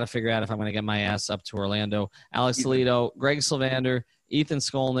then I got to figure out if I'm going to get my ass up to Orlando. Alex Toledo, Greg Sylvander, Ethan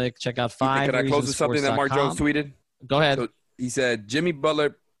Skolnick. Check out 5 Can I close with something that Mark Jones tweeted? Go ahead. So he said, Jimmy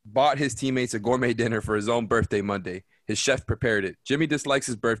Butler bought his teammates a gourmet dinner for his own birthday Monday. His chef prepared it. Jimmy dislikes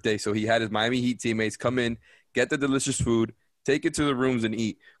his birthday, so he had his Miami Heat teammates come in, get the delicious food, take it to the rooms, and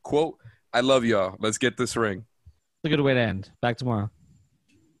eat. Quote, I love y'all. Let's get this ring. It's a good way to end. Back tomorrow.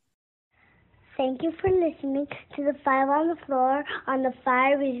 Thank you for listening to the 5 on the Floor on the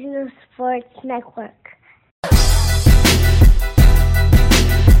 5 Regional Sports Network.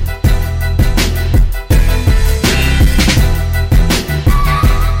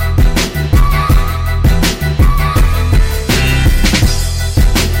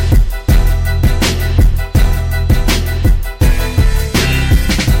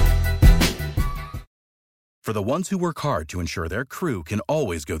 For the ones who work hard to ensure their crew can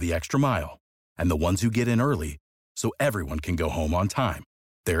always go the extra mile, and the ones who get in early so everyone can go home on time,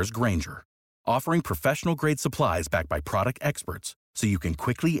 there's Grainger, offering professional-grade supplies backed by product experts so you can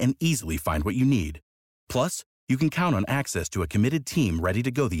quickly and easily find what you need. Plus, you can count on access to a committed team ready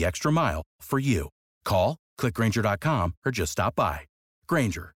to go the extra mile for you. Call, click Grainger.com, or just stop by.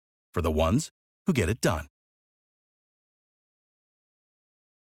 Grainger, for the ones who get it done.